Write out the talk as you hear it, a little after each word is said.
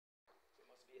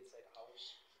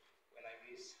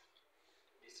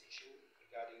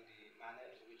regarding the manner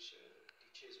in which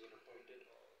teachers were appointed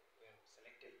or were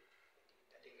selected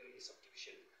at the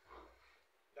subdivision,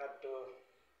 that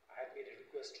I had made a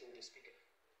request to the Speaker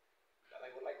that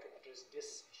I would like to address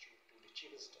this issue to the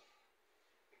Chief Minister,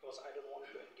 because I don't want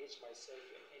to engage myself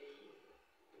in any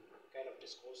kind of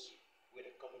discourse with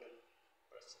a communal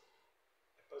person,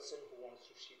 a person who wants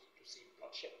to see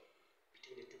bloodshed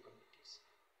between the two communities,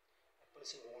 a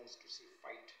person who wants to see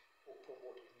fight or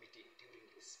promote enmity during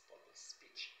his public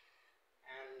speech.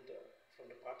 And from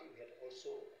the party, we had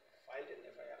also filed an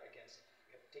FIR against.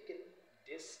 We have taken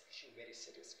this issue very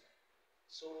seriously.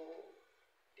 So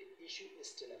the issue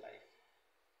is still alive.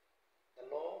 The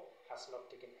law has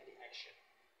not taken any action.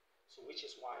 So which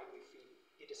is why we feel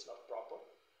it is not proper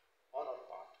on our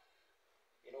part,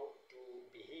 to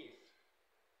behave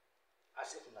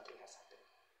as if nothing has happened.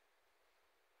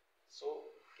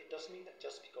 So it doesn't mean that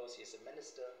just because he is a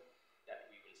minister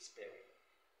that we will spare him.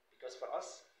 Because for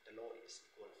us, the law is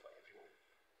equal for everyone.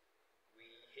 We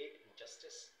hate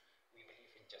injustice, we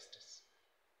believe in justice.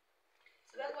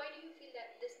 So well, why do you feel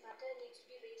that this matter needs to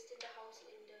be raised in the House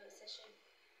in the session?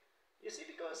 You see,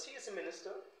 because he is a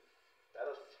minister, that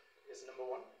is number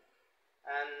one.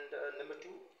 And number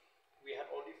two, we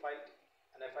had already filed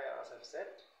an FIR, as I've said,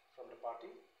 from the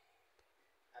party,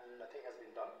 and nothing has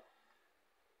been done.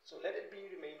 So let it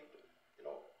be remained,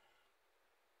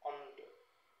 on the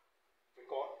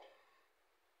record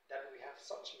that we have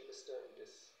such minister in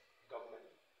this government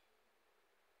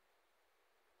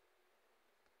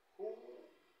who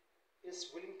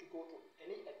is willing to go to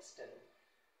any extent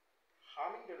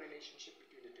harming the relationship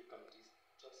between the two communities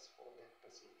just for their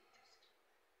personal interest.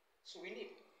 So we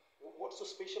need, what's so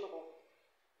special about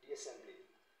the assembly?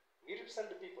 We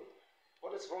represent the people.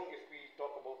 What is wrong if we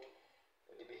talk about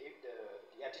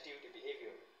the attitude, the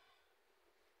behavior?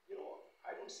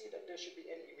 I don't see that there should be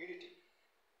any immunity,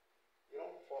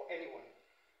 for anyone.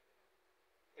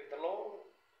 If the law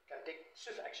can take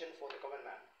swift action for the common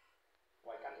man,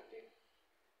 why can't it take?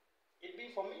 It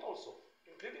be for me also,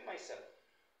 including myself.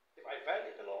 If I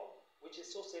violate the law, which is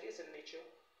so serious in nature,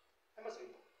 I must be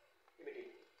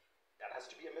immediately. That has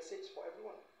to be a message for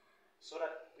everyone, so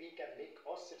that we can make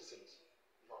our citizens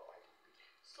law-abiding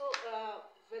people. So,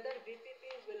 whether VPP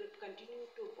will continue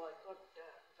to boycott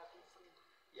Rakkam Sangma?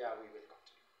 Yeah, we will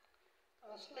continue.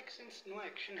 Since no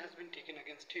action has been taken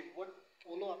against him, what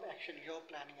follow-up action you're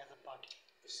planning as a party?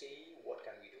 You see, what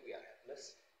can we do? We are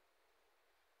helpless.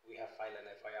 We have filed an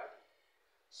FIR.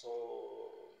 So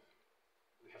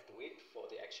we have to wait for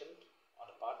the action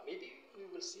on the part. Maybe we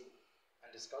will see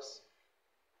and discuss.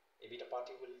 Maybe the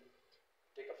party will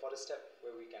take a further step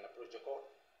where we can approach the court.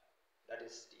 That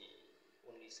is the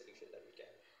only solution that we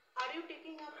can. Are you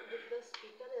taking up with the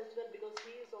Speaker as well, because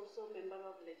he is also a member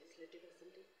of Legislative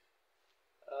Assembly?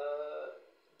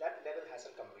 That level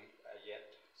hasn't come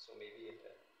yet, so maybe at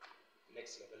the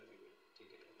next level we will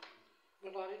take it on.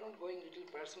 But are you not going a little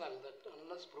personal that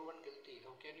unless proven guilty,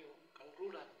 how can you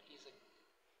conclude that he's an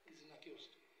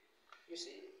accused? You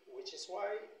see, which is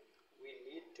why we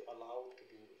need to allow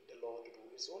the law to do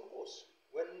its own course.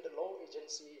 When the law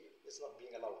agency is not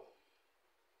being allowed,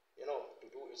 to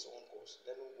do its own course,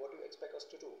 then what do you expect us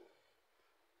to do?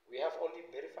 We have already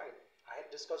verified. I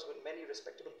had discussed with many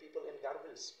respectable people in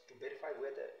Garvils to verify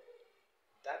whether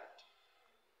that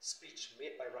speech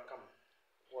made by Rakkam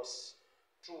was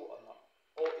true or not,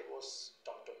 or it was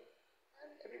doctored.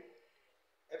 And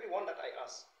everyone that I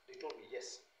asked, they told me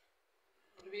yes.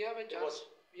 We have a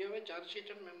charge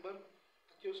sheet member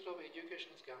accused of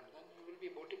education scam. Then we will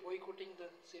be boycotting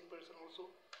the same person also.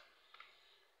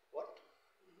 What?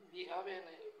 We have a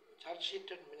charge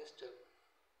sheeted minister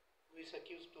who is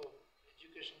accused of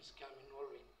education scam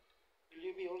involving. Will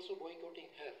you be also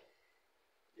boycotting her?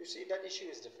 You see, that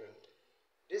issue is different.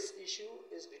 This issue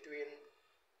is between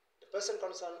the person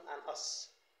concerned and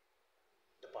us,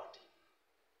 the party.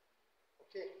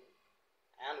 Okay?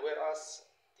 And whereas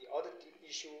the other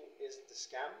issue is the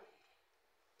scam,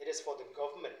 it is for the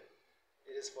government.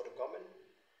 It is for the government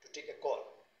to take a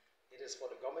call. It is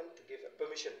for the government to give a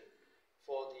permission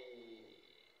for the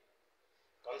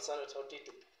concerned authority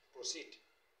to proceed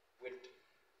with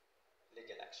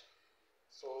legal action.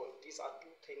 So these are two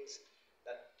things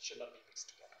that should not be mixed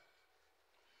together.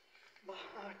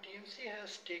 TMC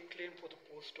has state claim for the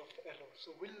post of LO.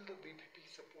 So will the VPP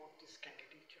support this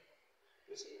candidature?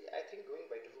 You see, I think going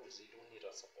by the rules, they don't need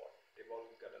our support. They've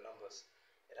already got the numbers.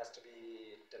 It has to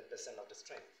be 10% of the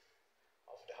strength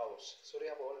of the House. So they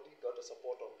have already got the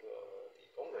support of the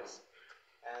Congress.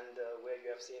 And where you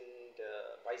have seen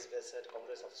the vice versa, the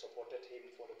Congress have supported him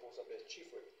for the post of the chief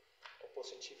whip,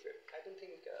 opposing chief whip. I don't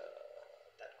think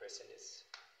that question is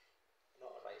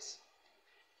arise.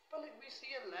 Well, we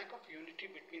see a lack of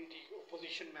unity between the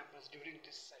opposition members during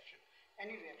this session.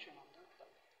 Any reaction on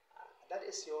that? That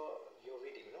is your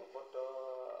reading, but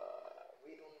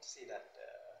we don't see that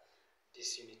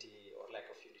disunity or lack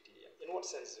of unity. In what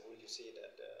sense will you say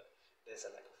that there's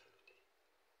a lack of unity?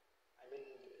 I mean,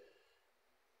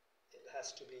 it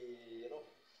has to be,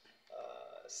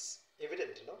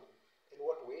 evident, In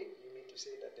what way you mean to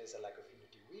say that there's a lack of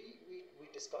unity? We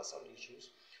discuss on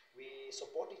issues, we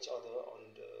support each other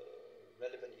on the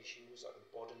relevant issues, on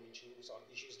important issues, on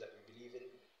issues that we believe in.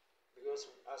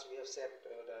 Because as we have said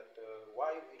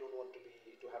why we don't want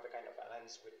to have a kind of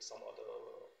alliance with some other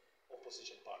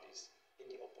opposition parties in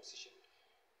the opposition,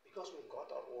 because we've got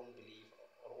our own belief,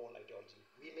 our own ideology.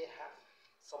 We may have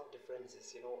some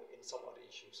differences, in some other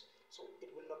issues. So it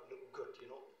will not look good,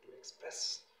 to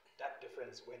express that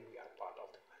difference when we are part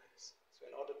of the alliance. So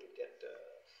in order to get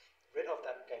rid of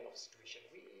that kind of situation,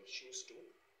 we choose to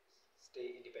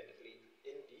stay independently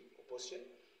in the opposition.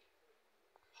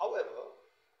 However,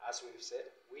 as we've said,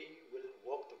 we will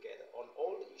work together on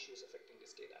all the issues affecting the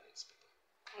state and its people.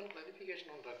 One clarification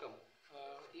on Rakkam.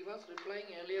 He was replying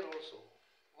earlier also.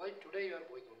 Why today you are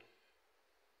boycotting?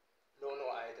 No,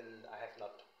 I didn't. I have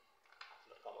not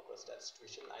come across that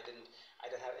situation. I didn't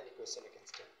have any question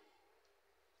against him.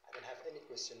 I didn't have any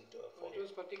question for It him.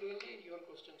 was particularly your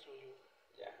question, so you.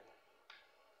 Yeah.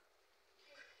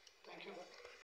 Thank you.